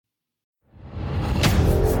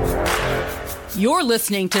You're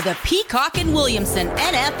listening to the Peacock and Williamson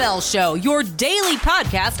NFL Show, your daily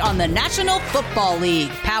podcast on the National Football League,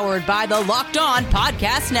 powered by the Locked On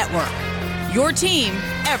Podcast Network. Your team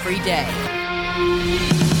every day.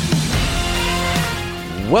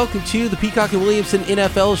 Welcome to the Peacock and Williamson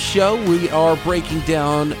NFL Show. We are breaking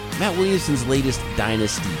down Matt Williamson's latest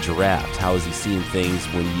Dynasty draft. How is he seeing things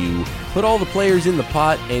when you put all the players in the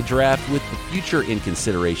pot and draft with the future in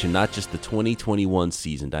consideration, not just the 2021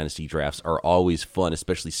 season? Dynasty drafts are always fun,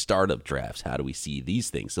 especially startup drafts. How do we see these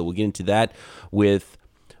things? So we'll get into that with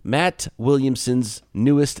Matt Williamson's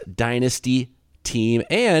newest Dynasty team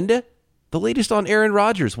and the latest on Aaron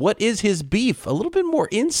Rodgers. What is his beef? A little bit more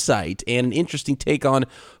insight and an interesting take on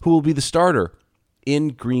who will be the starter in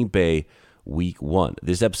Green Bay Week 1.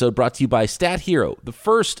 This episode brought to you by Stat Hero, the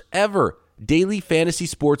first ever daily fantasy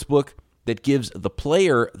sportsbook that gives the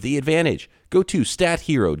player the advantage. Go to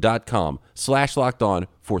stathero.com/lockedon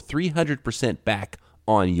for 300% back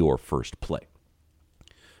on your first play.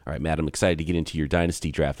 All right, Matt, I'm excited to get into your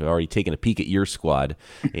Dynasty draft. I've already taken a peek at your squad,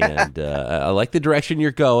 and I like the direction you're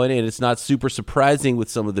going, and it's not super surprising with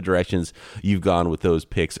some of the directions you've gone with those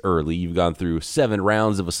picks early. You've gone through 7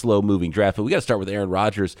 rounds of a slow-moving draft, but we got to start with Aaron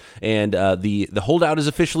Rodgers, and the holdout is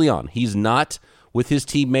officially on. He's not with his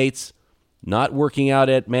teammates, not working out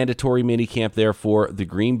at mandatory minicamp there for the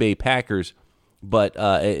Green Bay Packers, but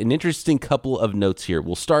an interesting couple of notes here.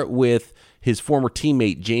 We'll start with his former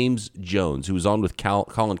teammate, James Jones, who was on with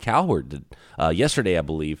Colin Cowherd yesterday, I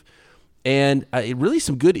believe. And really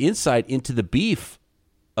some good insight into the beef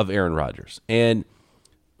of Aaron Rodgers. And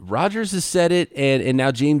Rodgers has said it, and now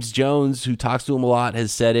James Jones, who talks to him a lot,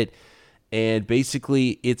 has said it. And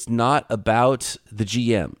basically, it's not about the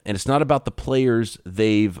GM, and it's not about the players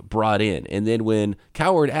they've brought in. And then when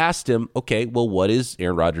Cowherd asked him, okay, well, what is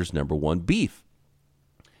Aaron Rodgers' number one beef?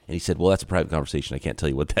 And he said, well, that's a private conversation. I can't tell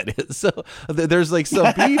you what that is. So there's like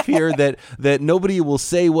some beef here that nobody will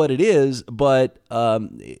say what it is, but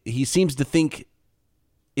he seems to think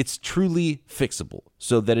it's truly fixable,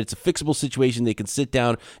 so that it's a fixable situation. They can sit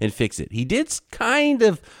down and fix it. He did kind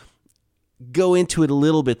of go into it a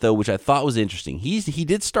little bit, though, which I thought was interesting. He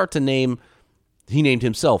did start to name, he named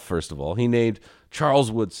himself, first of all. He named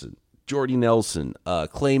Charles Woodson, Jordy Nelson,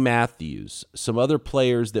 Clay Matthews, some other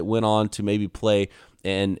players that went on to maybe play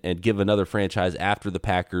and give another franchise after the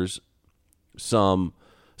Packers some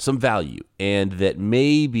value, and that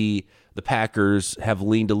maybe the Packers have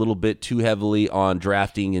leaned a little bit too heavily on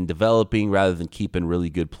drafting and developing rather than keeping really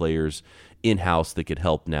good players in-house that could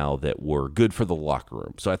help now that were good for the locker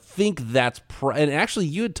room. So I think that's and actually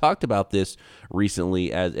you had talked about this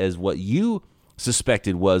recently as what you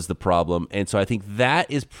suspected was the problem, and so I think that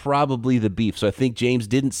is probably the beef. So I think James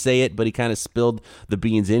didn't say it, but he kind of spilled the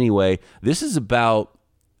beans anyway. This is about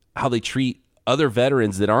how they treat other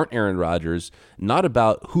veterans that aren't Aaron Rodgers, not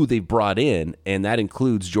about who they brought in, and that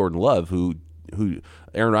includes Jordan Love, who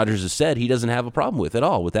Aaron Rodgers has said he doesn't have a problem with at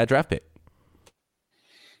all with that draft pick.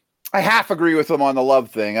 I half agree with him on the Love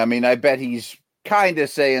thing. I mean, I bet he's kind of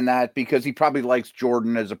saying that because he probably likes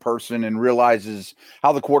Jordan as a person and realizes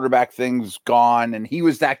how the quarterback thing's gone. And he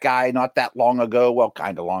was that guy not that long ago. Well,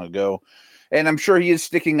 kind of long ago. And I'm sure he is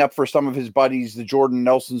sticking up for some of his buddies, the Jordan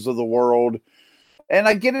Nelsons of the world. And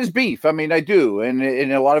I get his beef. I mean, I do. And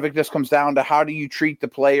a lot of it just comes down to how do you treat the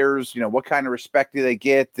players? You know, what kind of respect do they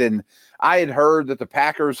get? And I had heard that the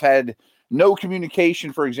Packers had no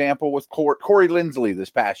communication, for example, with Corey Linsley this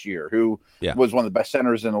past year, who was one of the best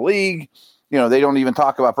centers in the league. You know, they don't even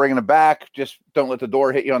talk about bringing him back. Just don't let the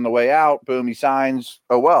door hit you on the way out. Boom, he signs.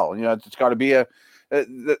 Oh, well, you know, it's got to be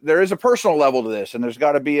there is a personal level to this, and there's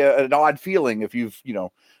got to be an odd feeling if you've, you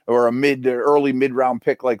know, or early mid-round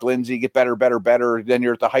pick like Lindsey, get better. Then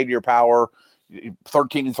you're at the height of your power,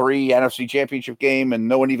 13-3 NFC Championship game, and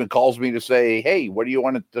no one even calls me to say, hey, what do you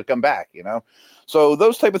want to come back, you know? So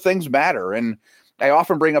those type of things matter, and I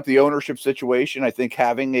often bring up the ownership situation. I think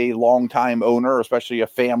having a longtime owner, especially a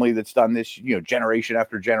family that's done this, you know, generation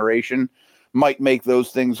after generation, might make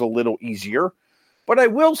those things a little easier. But I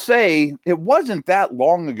will say it wasn't that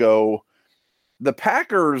long ago. The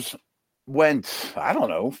Packers went, I don't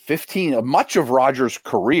know, 15, much of Rodgers'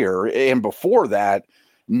 career, and before that,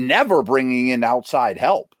 never bringing in outside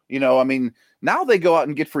help. You know, I mean, now they go out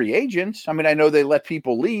and get free agents. I mean, I know they let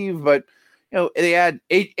people leave, but you know, they had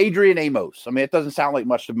Adrian Amos. I mean, it doesn't sound like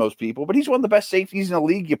much to most people, but he's one of the best safeties in the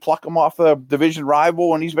league. You pluck him off a division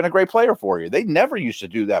rival, and he's been a great player for you. They never used to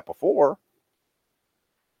do that before.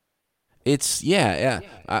 It's, I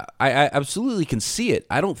absolutely can see it.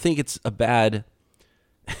 I don't think it's a bad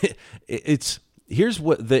 – here's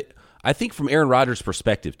what I think from Aaron Rodgers'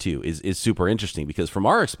 perspective too is super interesting, because from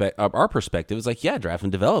our perspective, it's like, yeah, draft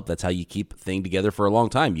and develop. That's how you keep a thing together for a long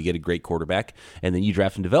time. You get a great quarterback, and then you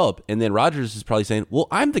draft and develop. And then Rodgers is probably saying, well,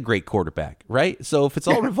 I'm the great quarterback, right? So if it's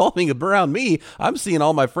all revolving around me, I'm seeing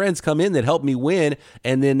all my friends come in that helped me win,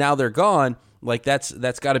 and then now they're gone. Like that's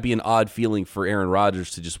got to be an odd feeling for Aaron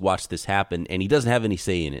Rodgers to just watch this happen, and he doesn't have any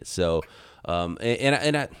say in it. So,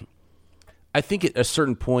 I think at a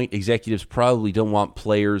certain point, executives probably don't want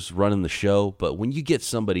players running the show, but when you get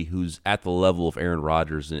somebody who's at the level of Aaron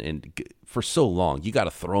Rodgers and for so long, you got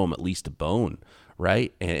to throw him at least a bone,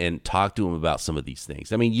 right? And talk to him about some of these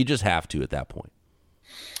things. I mean, you just have to at that point.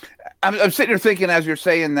 I'm sitting here thinking, as you're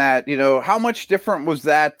saying that, how much different was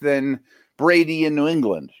that than Brady in New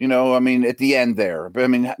England? I mean, at the end there. But I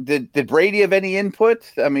mean, did Brady have any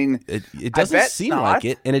input? I mean, it doesn't seem like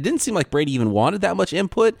it, and it didn't seem like Brady even wanted that much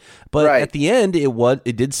input. But at the end,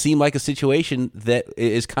 it did seem like a situation that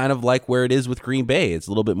is kind of like where it is with Green Bay. It's a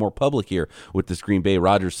little bit more public here with this Green Bay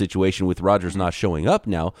Rodgers situation, with Rodgers not showing up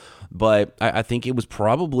now. But I think it was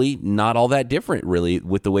probably not all that different, really,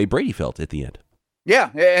 with the way Brady felt at the end. Yeah,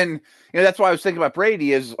 and that's why I was thinking about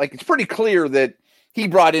Brady. Is like, it's pretty clear that he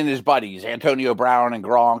brought in his buddies, Antonio Brown and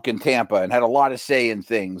Gronk in Tampa, and had a lot of say in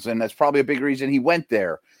things. And that's probably a big reason he went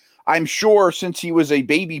there. I'm sure since he was a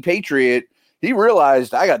baby Patriot, he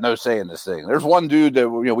realized, I got no say in this thing. There's one dude that,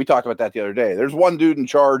 we talked about that the other day. There's one dude in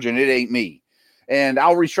charge, and it ain't me. And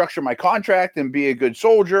I'll restructure my contract and be a good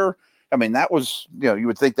soldier. I mean, that was, you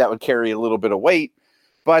would think that would carry a little bit of weight.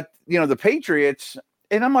 But, the Patriots,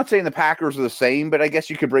 and I'm not saying the Packers are the same, but I guess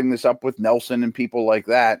you could bring this up with Nelson and people like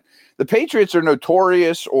that. The Patriots are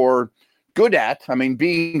notorious or good at,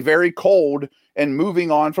 being very cold and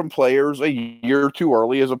moving on from players a year too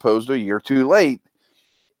early as opposed to a year too late.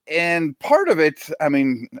 And part of it,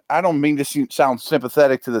 I don't mean to sound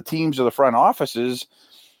sympathetic to the teams or the front offices.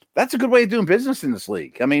 That's a good way of doing business in this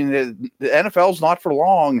league. The NFL's not for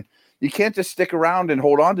long. You can't just stick around and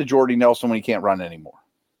hold on to Jordy Nelson when he can't run anymore.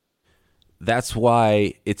 That's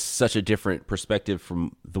why it's such a different perspective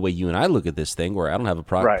from the way you and I look at this thing, where I don't have a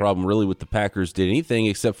problem really with the Packers did anything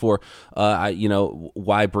except for,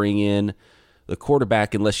 why bring in the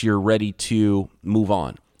quarterback unless you're ready to move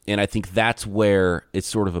on. And I think that's where it's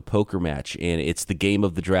sort of a poker match, and it's the game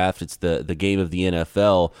of the draft. It's the game of the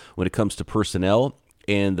NFL when it comes to personnel.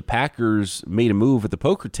 And the Packers made a move at the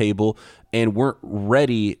poker table and weren't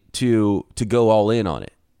ready to go all in on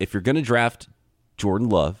it. If you're going to draft Jordan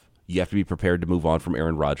Love, you have to be prepared to move on from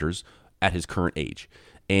Aaron Rodgers at his current age.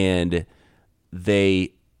 And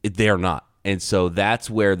they are not. And so that's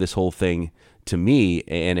where this whole thing, to me,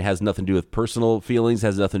 and it has nothing to do with personal feelings,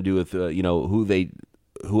 has nothing to do with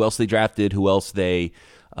who else they drafted, who else they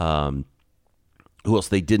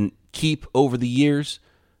didn't keep over the years.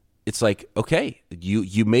 It's like, okay,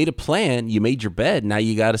 you made a plan, you made your bed, now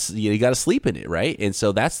you gotta sleep in it, right? And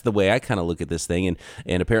so that's the way I kind of look at this thing,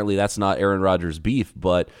 and apparently that's not Aaron Rodgers' beef,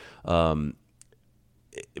 but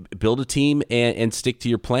build a team and stick to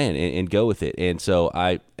your plan and go with it. And so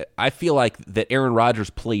I feel like that Aaron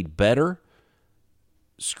Rodgers played better,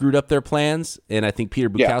 screwed up their plans, and I think Peter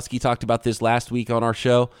Bukowski talked about this last week on our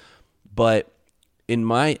show, but in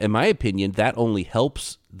my opinion, that only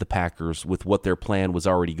helps the Packers with what their plan was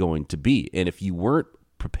already going to be. And if you weren't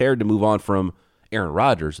prepared to move on from Aaron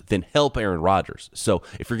Rodgers, then help Aaron Rodgers. So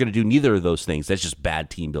if you're going to do neither of those things, that's just bad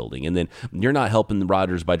team building. And then you're not helping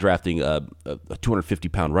Rodgers by drafting a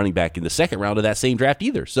 250-pound running back in the second round of that same draft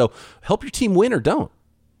either. So help your team win or don't.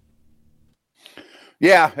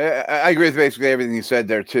 Yeah, I agree with basically everything you said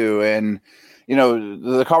there too. And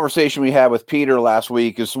the conversation we had with Peter last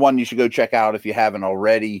week is one you should go check out if you haven't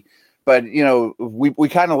already. But, we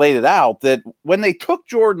kind of laid it out that when they took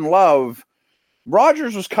Jordan Love,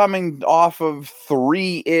 Rodgers was coming off of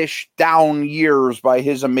 3-ish down years by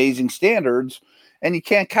his amazing standards, and you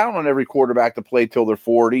can't count on every quarterback to play till they're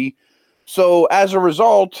 40. So as a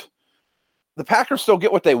result, the Packers still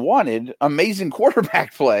get what they wanted, amazing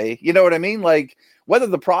quarterback play. You know what I mean? Like, whether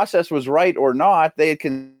the process was right or not, they had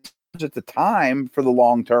considered at the time for the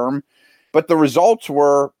long term, but the results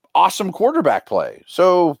were awesome quarterback play.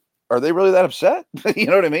 So are they really that upset? You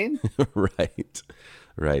know what I mean?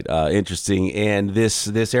 Right. Interesting. And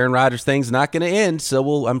this Aaron Rodgers thing's not going to end.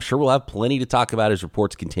 So I'm sure we'll have plenty to talk about as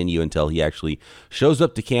reports continue until he actually shows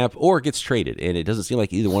up to camp or gets traded. And it doesn't seem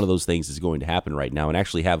like either one of those things is going to happen right now. And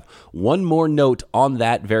actually have one more note on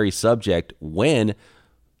that very subject when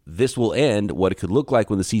this will end, what it could look like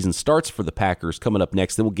when the season starts for the Packers coming up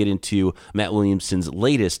next. Then we'll get into Matt Williamson's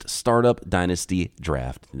latest startup dynasty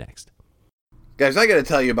draft next. Guys, I got to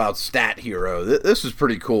tell you about Stat Hero. This is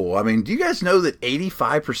pretty cool. I mean, do you guys know that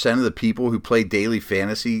 85% of the people who play daily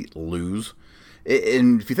fantasy lose?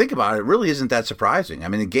 And if you think about it, it really isn't that surprising. I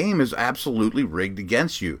mean, the game is absolutely rigged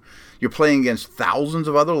against you. You're playing against thousands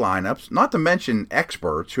of other lineups, not to mention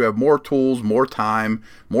experts who have more tools, more time,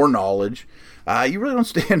 more knowledge. You really don't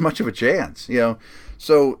stand much of a chance,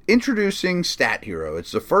 So, introducing Stat Hero.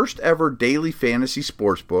 It's the first ever daily fantasy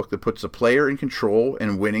sportsbook that puts the player in control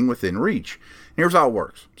and winning within reach. Here's how it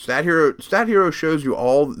works. Stat Hero shows you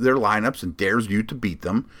all their lineups and dares you to beat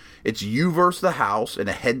them. It's you versus the house in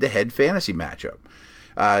a head-to-head fantasy matchup.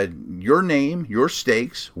 Your name, your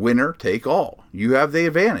stakes, winner, take all. You have the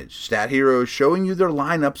advantage. Stat Hero is showing you their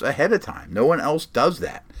lineups ahead of time. No one else does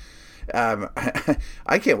that.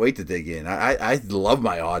 I can't wait to dig in. I love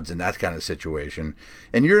my odds in that kind of situation.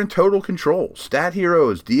 And you're in total control. Stat Hero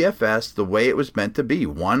is DFS the way it was meant to be,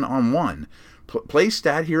 one-on-one. Play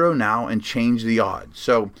Stat Hero now and change the odds.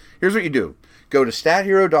 So here's what you do. Go to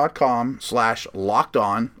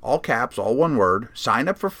stathero.com/lockedon, all caps, all one word. Sign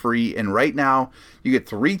up for free, and right now you get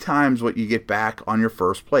 3 times what you get back on your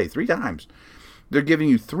first play. 3 times. They're giving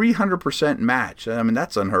you 300% match. I mean,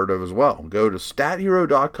 that's unheard of as well. Go to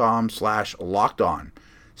stathero.com/lockedon.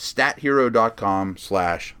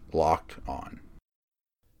 stathero.com/lockedon.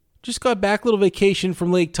 Just got back, little vacation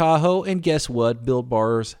from Lake Tahoe, and guess what? Built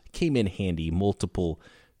Bars came in handy multiple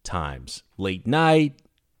times. Late night,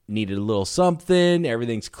 needed a little something,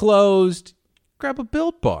 everything's closed, grab a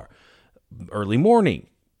Built Bar. Early morning,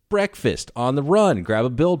 breakfast, on the run, grab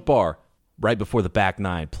a Built Bar. Right before the back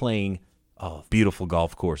nine, playing beautiful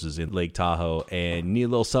golf courses in Lake Tahoe, and need a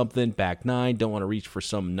little something, back nine, don't want to reach for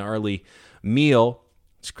some gnarly meal.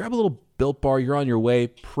 Just grab a little Built Bar, you're on your way.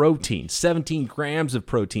 Protein, 17 grams of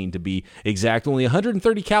protein to be exact, only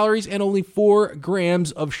 130 calories and only 4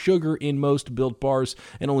 grams of sugar in most Built Bars,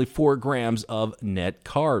 and only 4 grams of net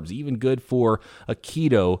carbs. Even good for a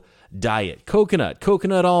keto diet.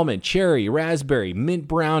 Coconut almond, cherry, raspberry, mint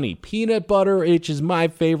brownie, peanut butter, which is my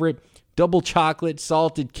favorite, double chocolate,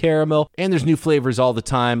 salted caramel, and there's new flavors all the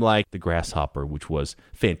time, like the grasshopper, which was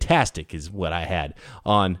fantastic, is what I had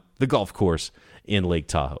on the golf course in Lake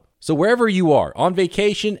Tahoe. So wherever you are, on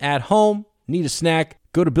vacation, at home, need a snack,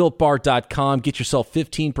 go to BuiltBar.com, get yourself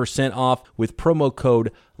 15% off with promo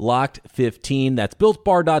code LOCKED15. That's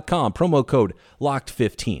BuiltBar.com, promo code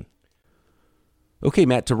LOCKED15. Okay,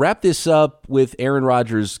 Matt, to wrap this up with Aaron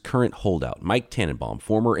Rodgers' current holdout, Mike Tannenbaum,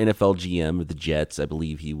 former NFL GM of the Jets. I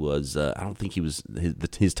believe he was, I don't think he was,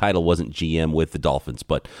 his title wasn't GM with the Dolphins,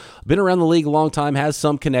 but been around the league a long time, has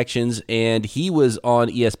some connections, and he was on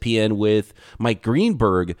ESPN with Mike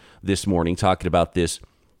Greenberg this morning talking about this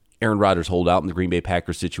Aaron Rodgers holdout in the Green Bay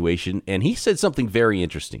Packers situation, and he said something very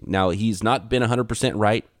interesting. Now, he's not been 100%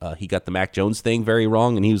 right. He got the Mac Jones thing very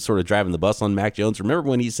wrong, and he was sort of driving the bus on Mac Jones. Remember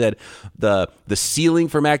when he said the ceiling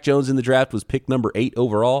for Mac Jones in the draft was pick number 8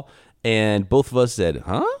 overall? And both of us said,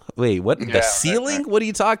 huh? Wait, what? The ceiling? What are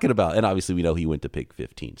you talking about? And obviously we know he went to pick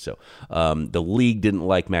 15. So the league didn't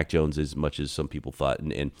like Mac Jones as much as some people thought,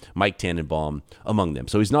 and Mike Tannenbaum among them.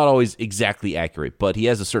 So he's not always exactly accurate, but he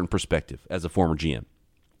has a certain perspective as a former GM.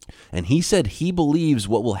 And he said he believes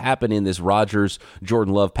what will happen in this Rodgers,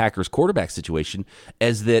 Jordan Love, Packers quarterback situation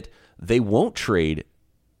is that they won't trade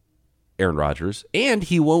Aaron Rodgers and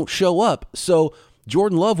he won't show up. So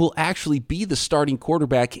Jordan Love will actually be the starting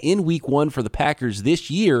quarterback in week 1 for the Packers this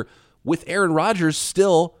year with Aaron Rodgers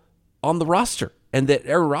still on the roster. And that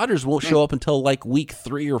Aaron Rodgers won't show up until like week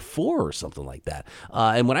 3 or 4 or something like that.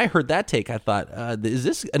 And when I heard that take, I thought, is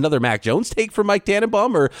this another Mac Jones take from Mike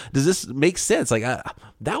Tannenbaum, or does this make sense? Like,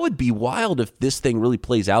 that would be wild if this thing really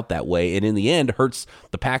plays out that way, and in the end hurts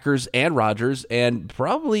the Packers and Rodgers, and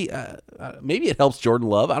probably maybe it helps Jordan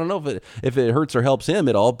Love. I don't know if it hurts or helps him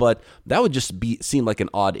at all, but that would just seem like an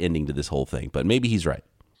odd ending to this whole thing. But maybe he's right.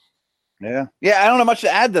 Yeah. I don't have much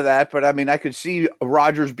to add to that, but I mean, I could see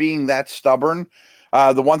Rodgers being that stubborn.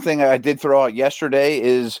 The one thing I did throw out yesterday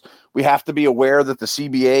is we have to be aware that the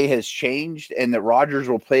CBA has changed and that Rodgers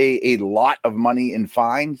will pay a lot of money in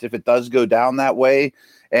fines if it does go down that way.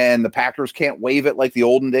 And the Packers can't waive it like the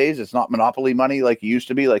olden days. It's not monopoly money like it used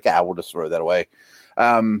to be. Like, we'll just throw that away.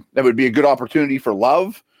 That would be a good opportunity for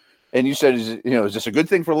Love. And you said, is this a good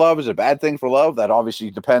thing for Love? Is it a bad thing for Love? That obviously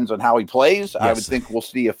depends on how he plays. Yes. I would think we'll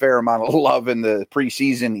see a fair amount of Love in the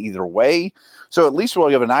preseason either way. So at least we'll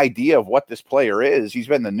have an idea of what this player is. He's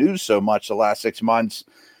been in the news so much the last 6 months.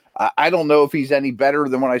 I don't know if he's any better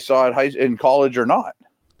than when I saw it in college or not.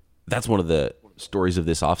 That's one of the stories of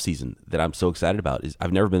this offseason that I'm so excited about. Is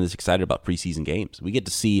I've never been this excited about preseason games. We get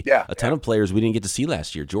to see a ton of players we didn't get to see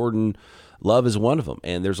last year. Jordan Love is one of them,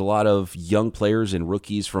 and there's a lot of young players and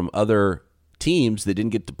rookies from other teams that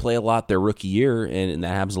didn't get to play a lot their rookie year, and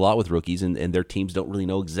that happens a lot with rookies, and their teams don't really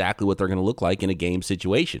know exactly what they're going to look like in a game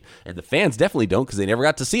situation. And the fans definitely don't, because they never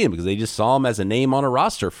got to see him, because they just saw him as a name on a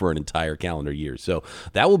roster for an entire calendar year. So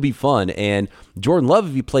that will be fun. And Jordan Love,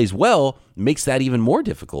 if he plays well, makes that even more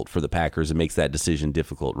difficult for the Packers and makes that decision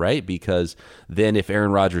difficult, right? Because then if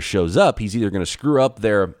Aaron Rodgers shows up, he's either going to screw up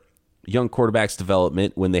their young quarterback's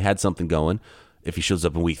development when they had something going, if he shows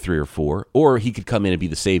up in week 3 or 4, or he could come in and be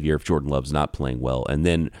the savior if Jordan Love's not playing well, and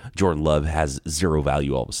then Jordan Love has zero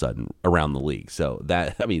value all of a sudden around the league. So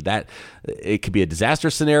that it could be a disaster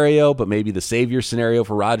scenario, but maybe the savior scenario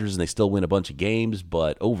for Rodgers, and they still win a bunch of games.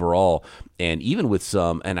 But overall, and even with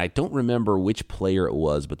some, and I don't remember which player it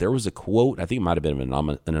was, but there was a quote, I think it might have been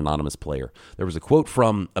an anonymous player. There was a quote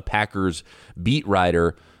from a Packers beat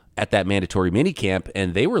writer at that mandatory minicamp,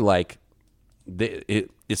 and they were like, it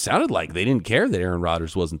sounded like they didn't care that Aaron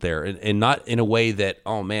Rodgers wasn't there, and not in a way that,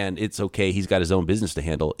 oh man, it's okay, he's got his own business to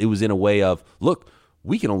handle. It was in a way of, look,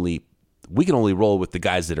 we can only roll with the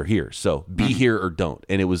guys that are here, so be here or don't.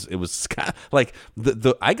 And it was kind of like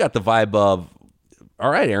I got the vibe of,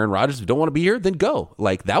 all right, Aaron Rodgers, if you don't want to be here, then go.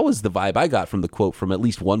 Like, that was the vibe I got from the quote from at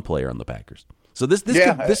least one player on the Packers. So this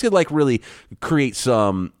could like really create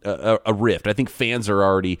some a rift. I think fans are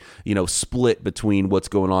already split between what's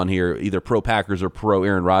going on here, either pro Packers or pro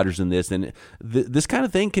Aaron Rodgers in this, and this kind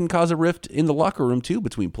of thing can cause a rift in the locker room too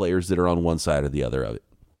between players that are on one side or the other of it.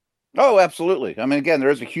 Oh, absolutely. I mean, again, there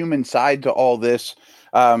is a human side to all this.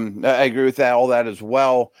 I agree with all that as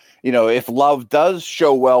well. If Love does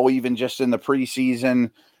show well, even just in the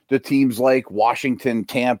preseason, the teams like Washington,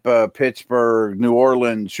 Tampa, Pittsburgh, New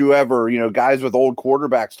Orleans, whoever, guys with old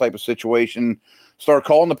quarterbacks type of situation, start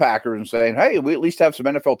calling the Packers and saying, hey, we at least have some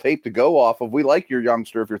NFL tape to go off of. We like your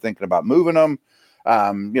youngster if you're thinking about moving them.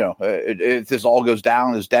 If this all goes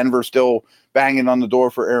down, is Denver still banging on the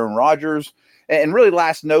door for Aaron Rodgers? And really,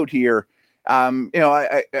 last note here,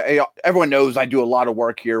 everyone knows I do a lot of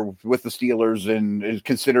work here with the Steelers and is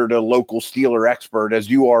considered a local Steeler expert, as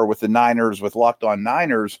you are with the Niners, with Locked On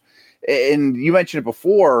Niners. And you mentioned it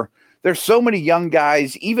before, there's so many young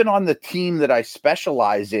guys, even on the team that I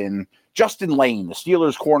specialize in. Justin Lane, the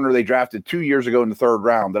Steelers corner they drafted 2 years ago in the 3rd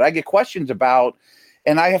round, that I get questions about,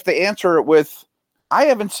 and I have to answer it with, I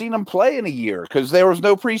haven't seen him play in a year because there was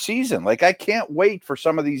no preseason. Like, I can't wait for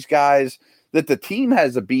some of these guys that the team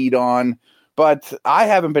has a beat on, but I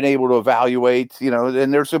haven't been able to evaluate,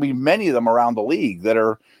 and there's going to be many of them around the league that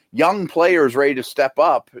are young players ready to step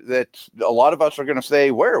up that a lot of us are going to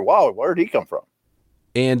say, where did he come from?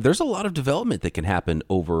 And there's a lot of development that can happen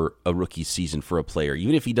over a rookie season for a player,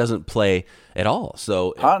 even if he doesn't play at all.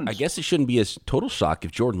 So Tons. I guess it shouldn't be a total shock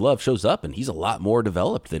if Jordan Love shows up and he's a lot more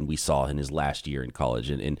developed than we saw in his last year in college.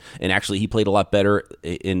 And actually, he played a lot better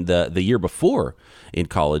in the year before in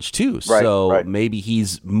college, too. Right. Maybe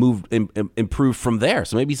he's improved from there.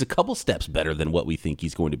 So maybe he's a couple steps better than what we think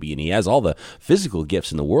he's going to be. And he has all the physical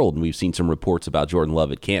gifts in the world. And we've seen some reports about Jordan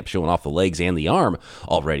Love at camp showing off the legs and the arm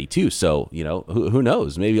already, too. So, who knows?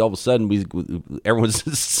 Maybe all of a sudden everyone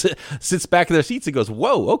sits back in their seats and goes,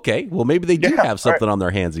 whoa, okay, well, maybe they do have something on their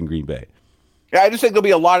hands in Green Bay. Yeah, I just think there'll be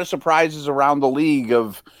a lot of surprises around the league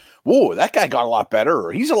of, whoa, that guy got a lot better,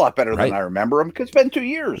 or he's a lot better than I remember him, because it's been 2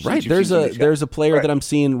 years. Right, there's a player that I'm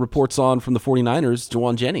seeing reports on from the 49ers,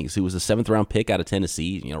 Jawan Jennings, who was a 7th-round pick out of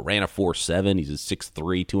Tennessee, ran a 4.7, he's a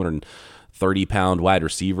 6'3", 230-pound wide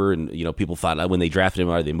receiver, and people thought when they drafted him,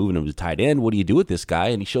 are they moving him to tight end? What do you do with this guy?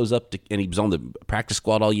 And he shows up and he was on the practice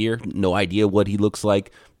squad all year. No idea what he looks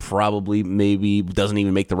like. Probably, maybe doesn't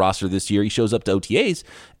even make the roster this year. He shows up to OTAs,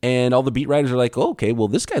 and all the beat writers are like, oh, okay, well,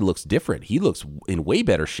 this guy looks different. He looks in way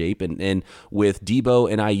better shape. And with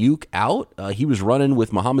Debo and Ayuk out, he was running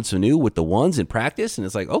with Mohamed Sanu with the ones in practice, and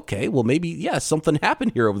it's like, okay, well, maybe, something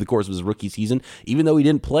happened here over the course of his rookie season, even though he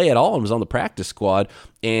didn't play at all and was on the practice squad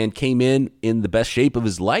and came in the best shape of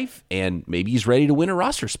his life, and maybe he's ready to win a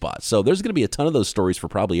roster spot. So there's going to be a ton of those stories for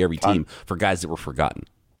probably every team for guys that were forgotten.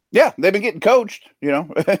 Yeah, they've been getting coached,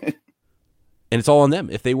 And it's all on them.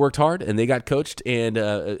 If they worked hard and they got coached,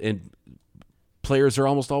 and players are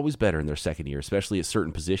almost always better in their second year, especially at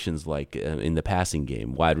certain positions like in the passing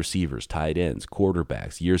game, wide receivers, tight ends,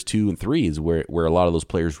 quarterbacks. Years 2 and 3 is where a lot of those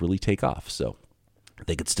players really take off. So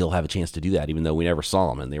they could still have a chance to do that, even though we never saw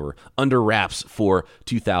them, and they were under wraps for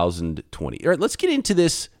 2020. All right, let's get into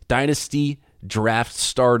this dynasty draft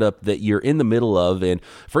startup that you're in the middle of. And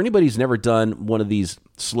for anybody who's never done one of these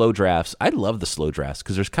slow drafts, I love the slow drafts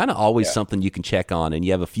because there's kind of always something you can check on, and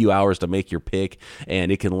you have a few hours to make your pick,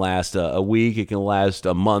 and it can last a week, it can last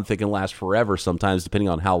a month, it can last forever sometimes, depending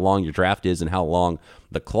on how long your draft is and how long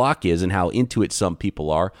the clock is and how into it some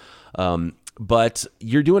people are. But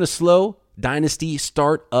you're doing a slow Dynasty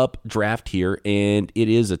Startup Draft here, and it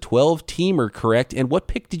is a 12-teamer, correct? And what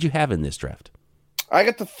pick did you have in this draft? I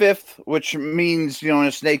get the 5th, which means, in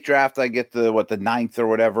a snake draft, I get the 9th or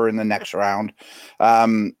whatever in the next round.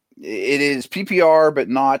 It is PPR, but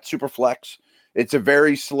not super flex. It's a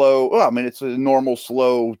very slow, it's a normal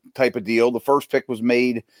slow type of deal. The first pick was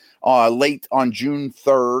made late on June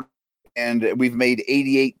 3rd, and we've made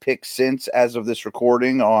 88 picks since as of this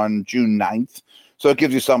recording on June 9th. So it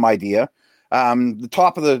gives you some idea. The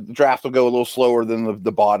top of the draft will go a little slower than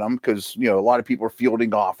the bottom because, a lot of people are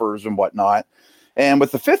fielding offers and whatnot. And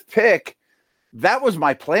with the 5th pick, that was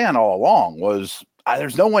my plan all along was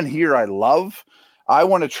there's no one here I love. I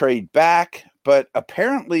want to trade back, but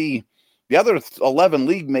apparently the other 11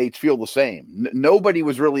 league mates feel the same. Nobody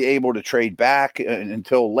was really able to trade back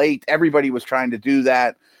until late. Everybody was trying to do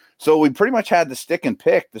that. So we pretty much had to stick and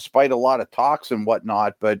pick despite a lot of talks and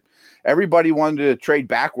whatnot, but everybody wanted to trade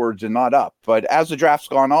backwards and not up. But as the draft's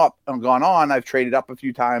gone on, I've traded up a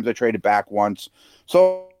few times. I traded back once.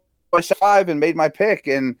 So I said 5 and made my pick,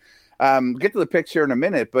 and get to the picks here in a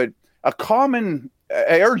minute, but I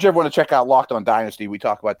urge everyone to check out Locked On Dynasty. We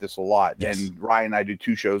talk about this a lot, yes. And Ryan and I do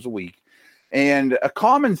 2 shows a week. And a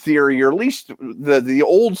common theory, or at least the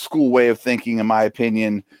old school way of thinking, in my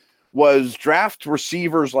opinion, was draft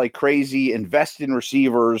receivers like crazy, invest in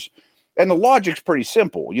receivers, and the logic's pretty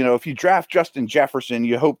simple. If you draft Justin Jefferson,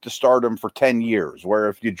 you hope to start him for 10 years, where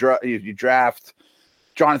if you draft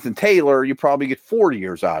Jonathan Taylor, you probably get 4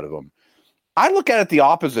 years out of him. I look at it the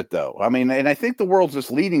opposite, though. And I think the world's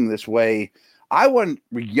just leading this way. I want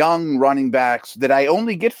young running backs that I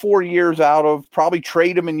only get 4 years out of, probably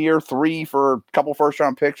trade them in year 3 for a couple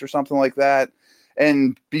first-round picks or something like that,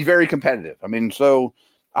 and be very competitive. So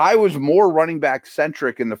I was more running back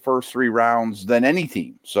centric in the first 3 rounds than any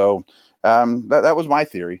team. So that was my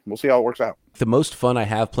theory. We'll see how it works out. The most fun I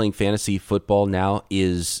have playing fantasy football now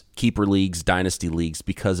is keeper leagues, dynasty leagues,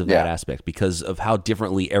 because of that aspect, because of how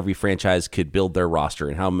differently every franchise could build their roster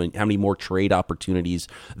and how many more trade opportunities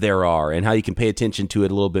there are and how you can pay attention to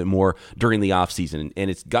it a little bit more during the offseason. And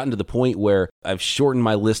it's gotten to the point where I've shortened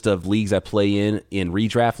my list of leagues I play in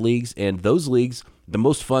redraft leagues, and those leagues, the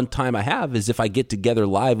most fun time I have is if I get together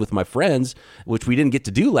live with my friends, which we didn't get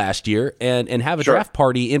to do last year, and have a draft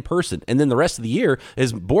party in person. And then the rest of the year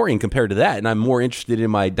is boring compared to that. And I'm more interested in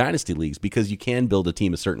my dynasty leagues because you can build a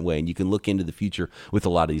team a certain way and you can look into the future with a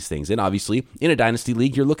lot of these things. And obviously, in a dynasty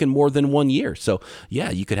league, you're looking more than 1 year. So,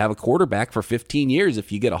 yeah, you could have a quarterback for 15 years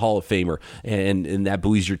if you get a Hall of Famer, and that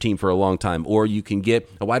buoys your team for a long time. Or you can get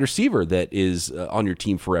a wide receiver that is on your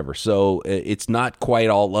team forever. So it's not quite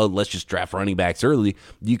all, let's just draft running backs early.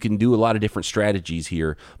 You can do a lot of different strategies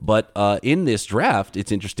here. But in this draft,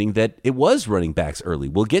 it's interesting that it was running backs early.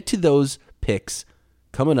 We'll get to those picks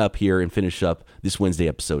coming up here and finish up this Wednesday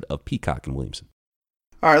episode of Peacock and Williamson.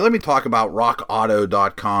 All right, let me talk about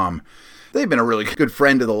rockauto.com. They've been a really good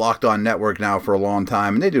friend of the Locked On Network now for a long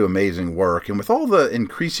time, and they do amazing work. And with all the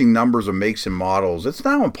increasing numbers of makes and models, it's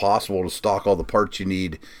now impossible to stock all the parts you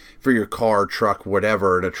need for your car, truck,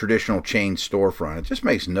 whatever, in a traditional chain storefront. It just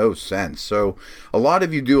makes no sense. So a lot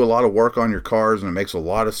of you do a lot of work on your cars, and it makes a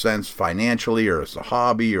lot of sense financially or as a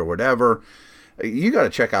hobby or whatever. You got to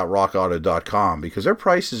check out rockauto.com because their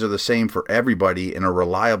prices are the same for everybody and are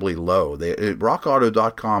reliably low.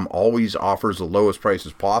 Rockauto.com always offers the lowest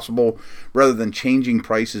prices possible rather than changing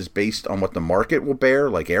prices based on what the market will bear,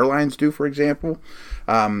 like airlines do, for example.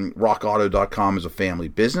 Rockauto.com is a family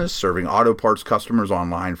business serving auto parts customers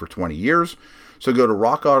online for 20 years. So go to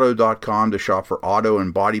rockauto.com to shop for auto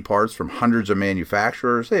and body parts from hundreds of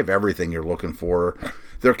manufacturers. They have everything you're looking for.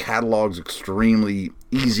 Their catalog's extremely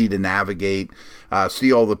easy to navigate.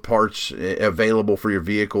 See all the parts available for your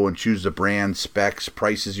vehicle and choose the brand, specs,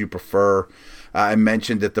 prices you prefer. I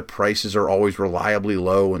mentioned that the prices are always reliably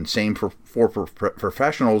low, and same for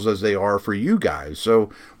professionals as they are for you guys.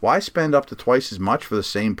 So why spend up to twice as much for the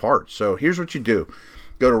same parts? So here's what you do.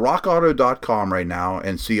 Go to rockauto.com right now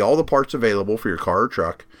and see all the parts available for your car or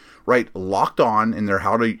truck. Write Locked On in their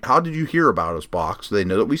how did you hear about us box so they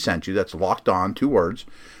know that we sent you. That's Locked On, 2 words.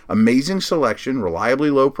 Amazing selection,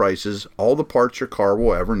 reliably low prices, all the parts your car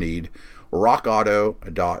will ever need.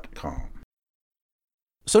 rockauto.com.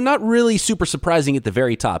 So not really super surprising at the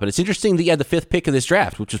very top. And it's interesting that you had the 5th pick of this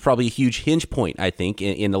draft, which was probably a huge hinge point, I think,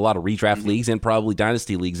 in a lot of redraft leagues and probably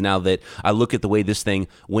dynasty leagues now that I look at the way this thing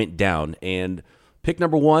went down. And pick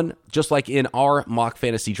number 1, just like in our mock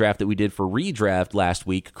fantasy draft that we did for redraft last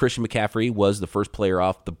week, Christian McCaffrey was the first player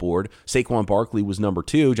off the board. Saquon Barkley was number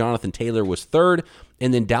 2. Jonathan Taylor was 3rd.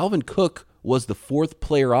 And then Dalvin Cook was the 4th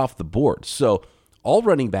player off the board. So all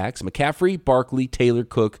running backs, McCaffrey, Barkley, Taylor,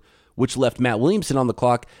 Cook, which left Matt Williamson on the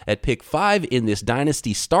clock at pick 5 in this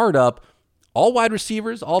dynasty startup. All wide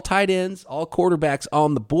receivers, all tight ends, all quarterbacks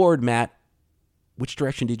on the board. Matt, which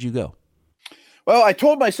direction did you go? Well, I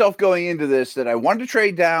told myself going into this that I wanted to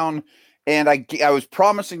trade down, and I was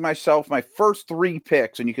promising myself my first 3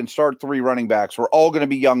 picks, and you can start 3 running backs, were all going to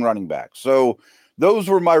be young running backs. So those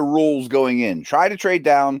were my rules going in. Try to trade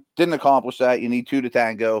down, didn't accomplish that. You need 2 to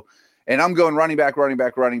tango. And I'm going running back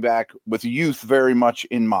with youth very much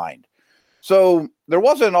in mind. So there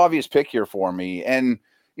wasn't an obvious pick here for me. And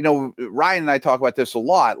you know, Ryan and I talk about this a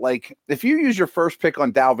lot. Like, if you use your first pick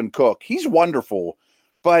on Dalvin Cook, he's wonderful.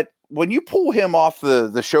 But when you pull him off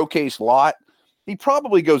the showcase lot, he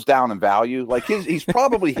probably goes down in value. Like, he's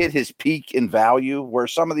probably hit his peak in value where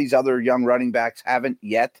some of these other young running backs haven't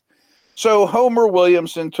yet. So Homer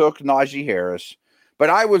Williamson took Najee Harris. But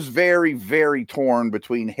I was very, very torn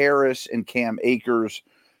between Harris and Cam Akers.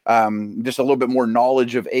 Just a little bit more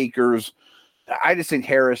knowledge of Akers. I just think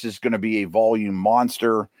Harris is going to be a volume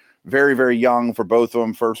monster. Very, very young for both of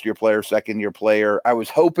them. First-year player, second-year player. I was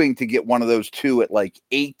hoping to get one of those 2 at like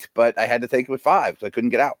 8, but I had to take it with 5 because I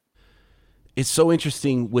couldn't get out. It's so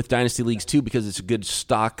interesting with Dynasty Leagues, too, because it's a good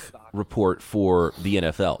stock report for the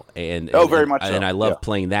NFL. Very much so. And I love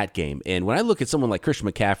playing that game. And when I look at someone like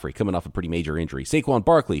Christian McCaffrey coming off a pretty major injury, Saquon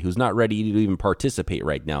Barkley, who's not ready to even participate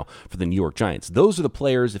right now for the New York Giants, those are the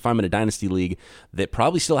players, if I'm in a Dynasty League, that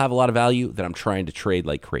probably still have a lot of value that I'm trying to trade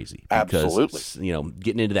like crazy. Because, absolutely. You know,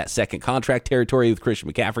 getting into that second contract territory with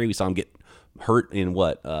Christian McCaffrey, we saw him get hurt in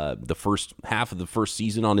the first half of the first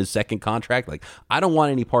season on his second contract. Like, I don't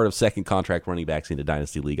want any part of second contract running backs in a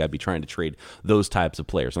Dynasty League. I'd be trying to trade those types of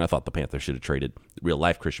players. And I thought the Panthers should have traded real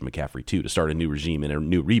life Christian McCaffrey too to start a new regime and a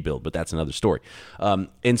new rebuild, but that's another story.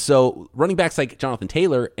 And so running backs like Jonathan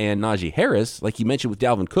Taylor and Najee Harris, like you mentioned with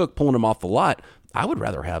Dalvin Cook, pulling him off the lot, I would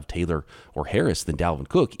rather have Taylor or Harris than Dalvin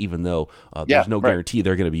Cook, even though there's no guarantee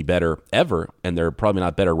they're going to be better ever, and they're probably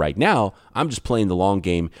not better right now. I'm just playing the long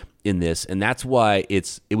game in this, and that's why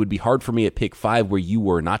it would be hard for me at pick 5 where you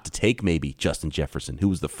were not to take maybe Justin Jefferson, who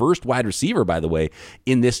was the first wide receiver, by the way,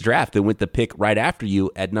 in this draft, and went the pick right after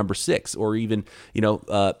you at number 6, or even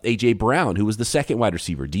A.J. Brown, who was the second wide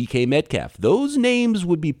receiver, DK Metcalf. Those names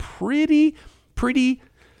would be pretty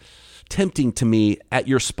tempting to me at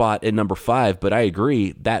your spot at number 5, but I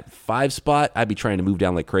agree, that 5 spot, I'd be trying to move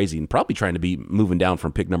down like crazy and probably trying to be moving down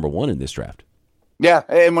from pick number 1 in this draft. Yeah,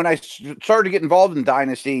 and when I started to get involved in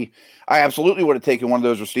Dynasty, I absolutely would have taken one of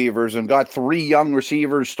those receivers and got 3 young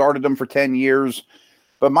receivers, started them for 10 years.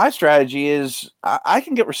 But my strategy is I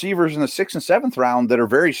can get receivers in the 6th and 7th round that are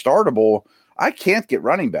very startable. I can't get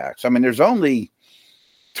running backs. I mean, there's only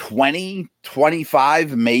 20,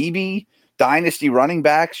 25 maybe Dynasty running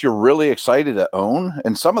backs you're really excited to own.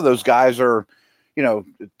 And some of those guys are,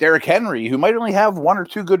 Derrick Henry, who might only have 1 or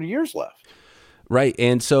 2 good years left. Right,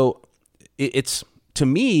 and so it's, to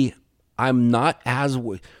me, I'm not as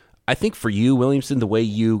 – I think for you, Williamson, the way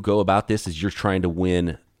you go about this is you're trying to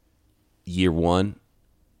win year 1,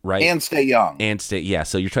 right? And stay young. So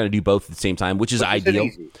you're trying to do both at the same time, which is ideal.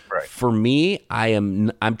 Right. For me,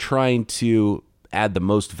 I'm trying to add the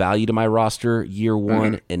most value to my roster year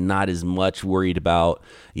 1 and not as much worried about,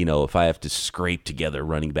 if I have to scrape together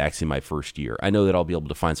running backs in my first year. I know that I'll be able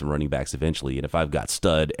to find some running backs eventually, and if I've got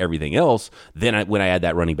stud everything else, then when I add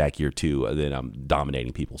that running back year 2, then I'm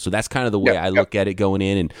dominating people. So that's kind of the way I look at it going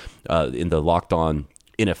in. And in the Locked On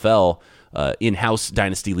NFL in-house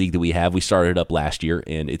Dynasty League that we have, we started up last year,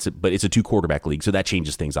 and it's a 2-quarterback league, so that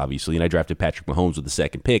changes things, obviously. And I drafted Patrick Mahomes with the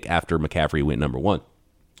 2nd pick after McCaffrey went number 1.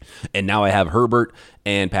 And now I have Herbert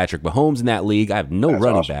and Patrick Mahomes in that league. I have no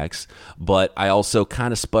running backs, but I also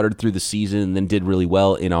kind of sputtered through the season and then did really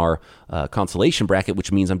well in our consolation bracket,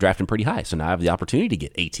 which means I'm drafting pretty high. So now I have the opportunity to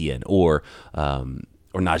get ATN or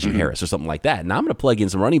Najee Harris or something like that. And I'm going to plug in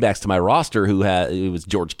some running backs to my roster it was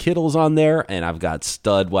George Kittle's on there, and I've got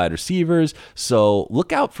stud wide receivers. So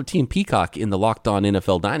look out for Team Peacock in the Locked On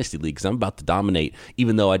NFL Dynasty League, because I'm about to dominate,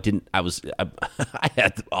 even though I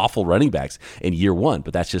had awful running backs in year 1,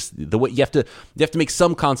 but that's just the way you have to make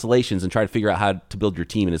some consolations and try to figure out how to build your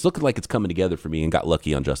team. And it's looking like it's coming together for me, and got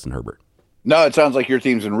lucky on Justin Herbert. No, it sounds like your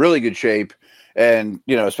team's in really good shape. And,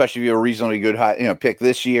 especially if you have a reasonably good pick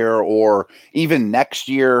this year, or even next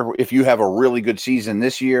year, if you have a really good season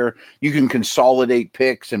this year, you can consolidate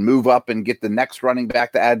picks and move up and get the next running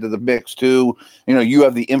back to add to the mix too. You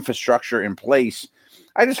have the infrastructure in place.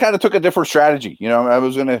 I just kind of took a different strategy. I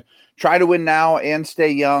was going to try to win now and stay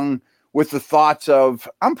young, with the thoughts of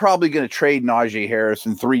I'm probably going to trade Najee Harris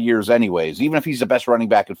in 3 years anyways. Even if he's the best running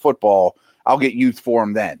back in football, I'll get youth for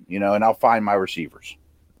him then, and I'll find my receivers.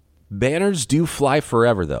 Banners do fly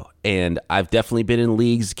forever, though. And I've definitely been in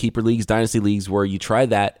leagues, keeper leagues, dynasty leagues, where you try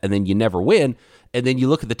that and then you never win. And then you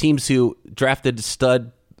look at the teams who drafted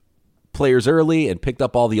stud players early and picked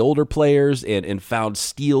up all the older players and found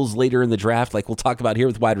steals later in the draft, like we'll talk about here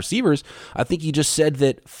with wide receivers. I think you just said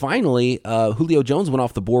that finally Julio Jones went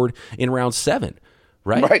off the board in round 7.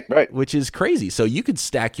 Right. Which is crazy. So you could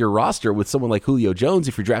stack your roster with someone like Julio Jones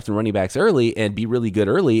if you're drafting running backs early and be really good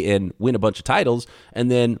early and win a bunch of titles. And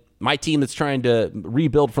then my team that's trying to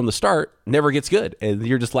rebuild from the start never gets good. And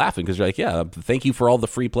you're just laughing because you're like, yeah, thank you for all the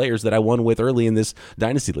free players that I won with early in this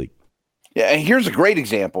dynasty league. Yeah, and here's a great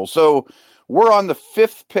example. So we're on the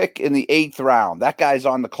 5th pick in the 8th round. That guy's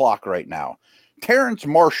on the clock right now. Terrence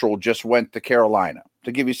Marshall just went to Carolina,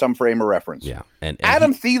 to give you some frame of reference. Yeah. And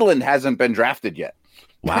Adam Thielen hasn't been drafted yet.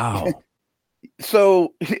 Wow.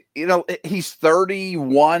 So, he's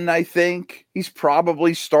 31, I think. He's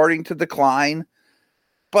probably starting to decline.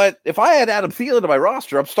 But if I had Adam Thielen in my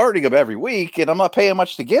roster, I'm starting him every week, and I'm not paying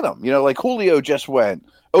much to get him. Like Julio just went.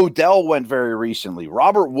 Odell went very recently.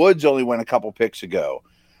 Robert Woods only went a couple picks ago.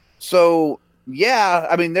 So, yeah,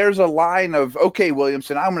 I mean, there's a line of, okay,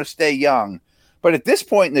 Williamson, I'm going to stay young. But at this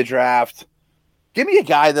point in the draft, give me a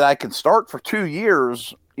guy that I can start for 2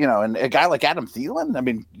 years, and a guy like Adam Thielen. I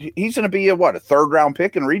mean, he's going to be a 3rd-round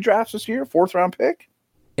pick in redrafts this year, 4th-round pick?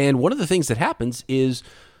 And one of the things that happens is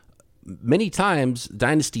many times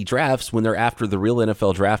dynasty drafts, when they're after the real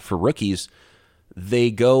NFL draft for rookies, they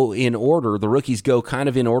go in order. The rookies go kind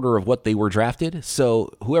of in order of what they were drafted.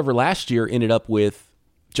 So whoever last year ended up with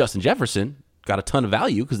Justin Jefferson got a ton of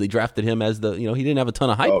value because they drafted him as he didn't have a ton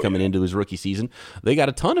of hype coming into his rookie season. They got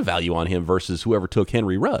a ton of value on him versus whoever took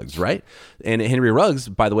Henry Ruggs, right? And Henry Ruggs,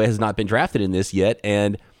 by the way, has not been drafted in this yet,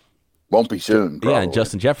 and won't be soon. Probably. Yeah, and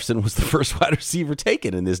Justin Jefferson was the first wide receiver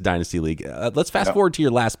taken in this dynasty league. Let's fast forward to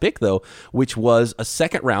your last pick, though, which was a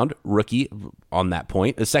 2nd-round rookie on that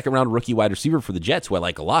point, a 2nd-round rookie wide receiver for the Jets, who I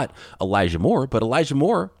like a lot, Elijah Moore. But Elijah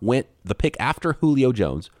Moore went the pick after Julio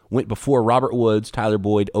Jones, went before Robert Woods, Tyler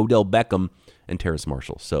Boyd, Odell Beckham, and Terrace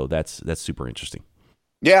Marshall. So that's super interesting.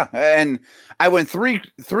 Yeah, and I went three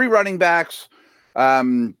running backs,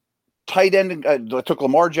 tight end. I took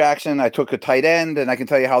Lamar Jackson. I took a tight end, and I can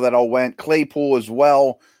tell you how that all went. Claypool as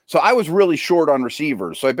well. So I was really short on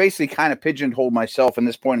receivers. So I basically kind of pigeonholed myself in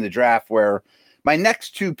this point in the draft where my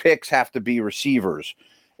next 2 picks have to be receivers.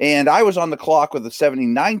 And I was on the clock with the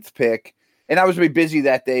 79th pick, and I was really busy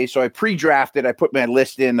that day. So I pre-drafted. I put my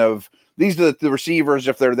list in of these are the receivers.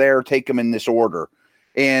 If they're there, take them in this order.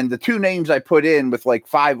 And the 2 names I put in with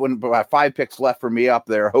about 5 picks left for me up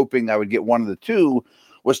there, hoping I would get one of the 2,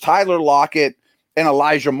 was Tyler Lockett and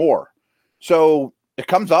Elijah Moore. So it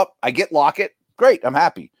comes up. I get Lockett. Great. I'm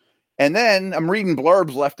happy. And then I'm reading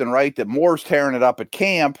blurbs left and right that Moore's tearing it up at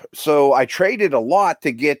camp. So I traded a lot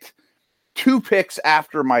to get 2 picks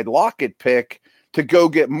after my Lockett pick to go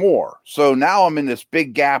get Moore. So now I'm in this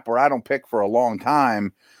big gap where I don't pick for a long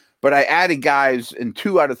time. But I added guys in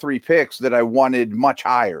 2 out of 3 picks that I wanted much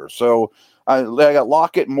higher. So I got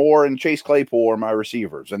Lockett, Moore, and Chase Claypool are my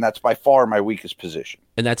receivers, and that's by far my weakest position.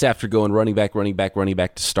 And that's after going running back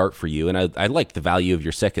to start for you. And I like the value of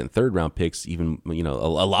your 2nd and 3rd round picks, even a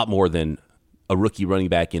lot more than a rookie running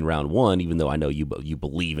back in round 1. Even though I know you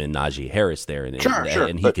believe in Najee Harris there, and sure,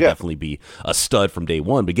 and he could definitely be a stud from day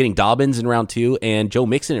 1. But getting Dobbins in round 2 and Joe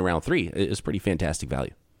Mixon in round 3 is pretty fantastic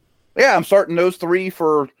value. Yeah, I'm starting those 3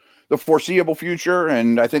 for the foreseeable future,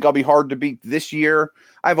 and I think I'll be hard to beat this year.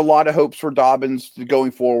 I have a lot of hopes for Dobbins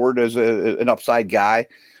going forward as an upside guy.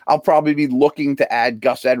 I'll probably be looking to add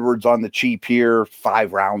Gus Edwards on the cheap here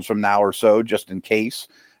 5 rounds from now or so, just in case,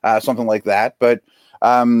 something like that. But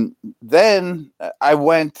then I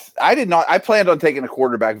planned on taking a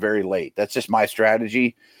quarterback very late. That's just my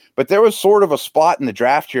strategy. But there was sort of a spot in the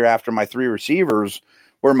draft here after my 3 receivers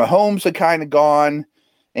where Mahomes had kind of gone,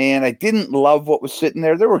 and I didn't love what was sitting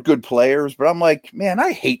there. There were good players, but I'm like, man,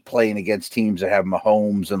 I hate playing against teams that have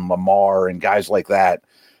Mahomes and Lamar and guys like that.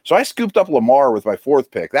 So I scooped up Lamar with my 4th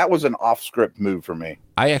pick. That was an off-script move for me.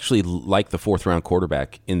 I actually like the 4th-round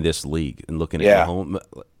quarterback in this league. And looking at Mahomes,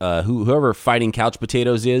 whoever Fighting Couch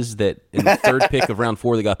Potatoes is, that in the 3rd pick of round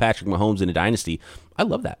 4 they got Patrick Mahomes in a dynasty. I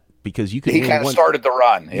love that because you can. He kind of started the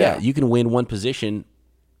run. Yeah, you can win one position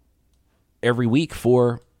every week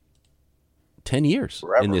for 10 years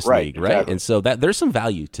forever, in this league, right? Exactly. And so that there's some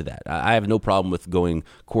value to that. I have no problem with going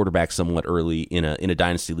quarterback somewhat early in a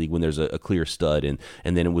dynasty league when there's a clear stud, and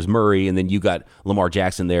then it was Murray, and then you got Lamar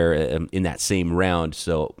Jackson there in that same round.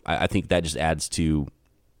 So I think that just adds to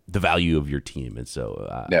the value of your team, and so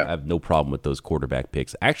I have no problem with those quarterback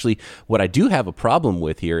picks. Actually, what I do have a problem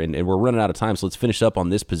with here, and we're running out of time, so let's finish up on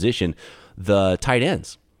this position, the tight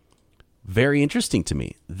ends. very interesting to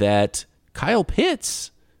me that Kyle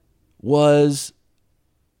Pitts was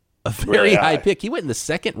a very high pick. He went in the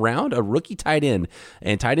second round, a rookie tight end.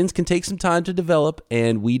 And tight ends can take some time to develop,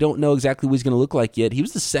 and we don't know exactly what he's going to look like yet. He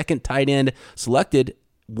was the second tight end selected,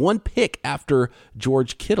 one pick after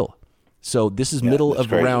George Kittle. So this is middle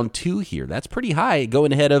of round 2 here. That's pretty high,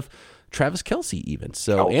 going ahead of Travis Kelce even.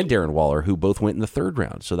 And Darren Waller, who both went in the third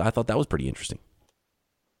round. So I thought that was pretty interesting.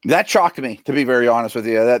 That shocked me, to be very honest with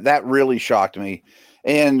you. That really shocked me.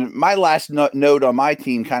 And my last note on my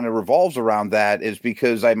team kind of revolves around that, is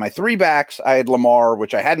because I had my 3 backs. I had Lamar,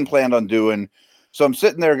 which I hadn't planned on doing. So I'm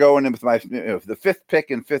sitting there going in with my the 5th pick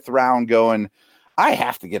and 5th round going, I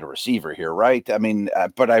have to get a receiver here, right? I mean,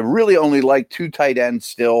 but I really only like 2 tight ends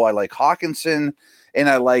still. I like Hawkinson and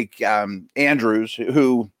I like Andrews,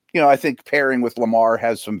 who, I think pairing with Lamar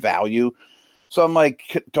has some value. So I'm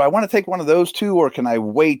like, do I want to take one of those 2, or can I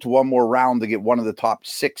wait one more round to get one of the top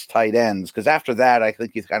 6 tight ends? Because after that, I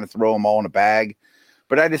think you kind of throw them all in a bag.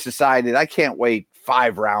 But I just decided I can't wait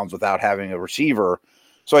 5 rounds without having a receiver.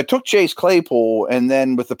 So I took Chase Claypool, and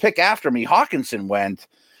then with the pick after me, Hawkinson went,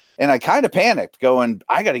 and I kind of panicked going,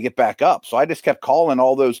 I got to get back up. So I just kept calling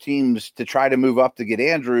all those teams to try to move up to get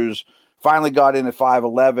Andrews. Finally got in at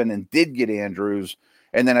 5'11" and did get Andrews.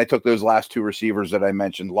 And then I took those last 2 receivers that I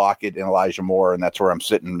mentioned, Lockett and Elijah Moore, and that's where I'm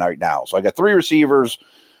sitting right now. So I got 3 receivers.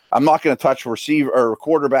 I'm not going to touch receiver or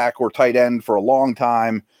quarterback or tight end for a long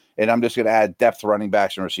time, and I'm just going to add depth running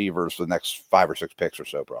backs and receivers for the next 5 or 6 picks or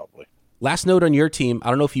so, probably. Last note on your team, I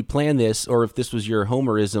don't know if you planned this or if this was your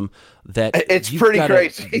homerism, that it's pretty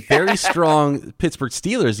crazy. Very strong Pittsburgh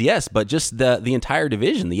Steelers, yes, but just the entire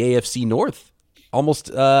division, the AFC North.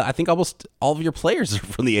 I think almost all of your players are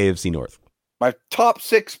from the AFC North. My top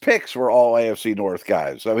 6 picks were all AFC North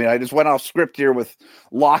guys. I mean, I just went off script here with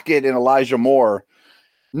Lockett and Elijah Moore.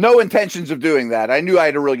 No intentions of doing that. I knew I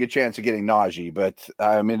had a really good chance of getting Najee, but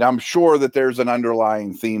I mean, I'm sure that there's an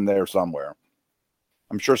underlying theme there somewhere.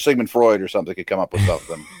 I'm sure Sigmund Freud or something could come up with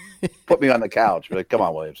something. Put me on the couch. Be like, come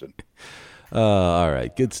on, Williamson. All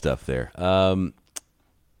right. Good stuff there.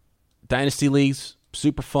 Dynasty leagues,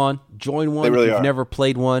 super fun. Join one. Really if you've are. never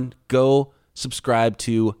played one, go subscribe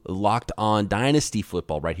to Locked On Dynasty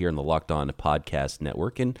Football right here on the Locked On Podcast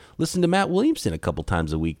Network, and listen to Matt Williamson a couple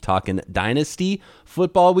times a week talking Dynasty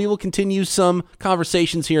Football. We will continue some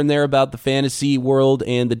conversations here and there about the fantasy world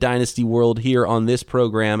and the Dynasty world here on this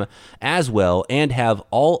program as well, and have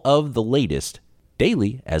all of the latest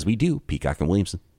daily as we do Peacock and Williamson.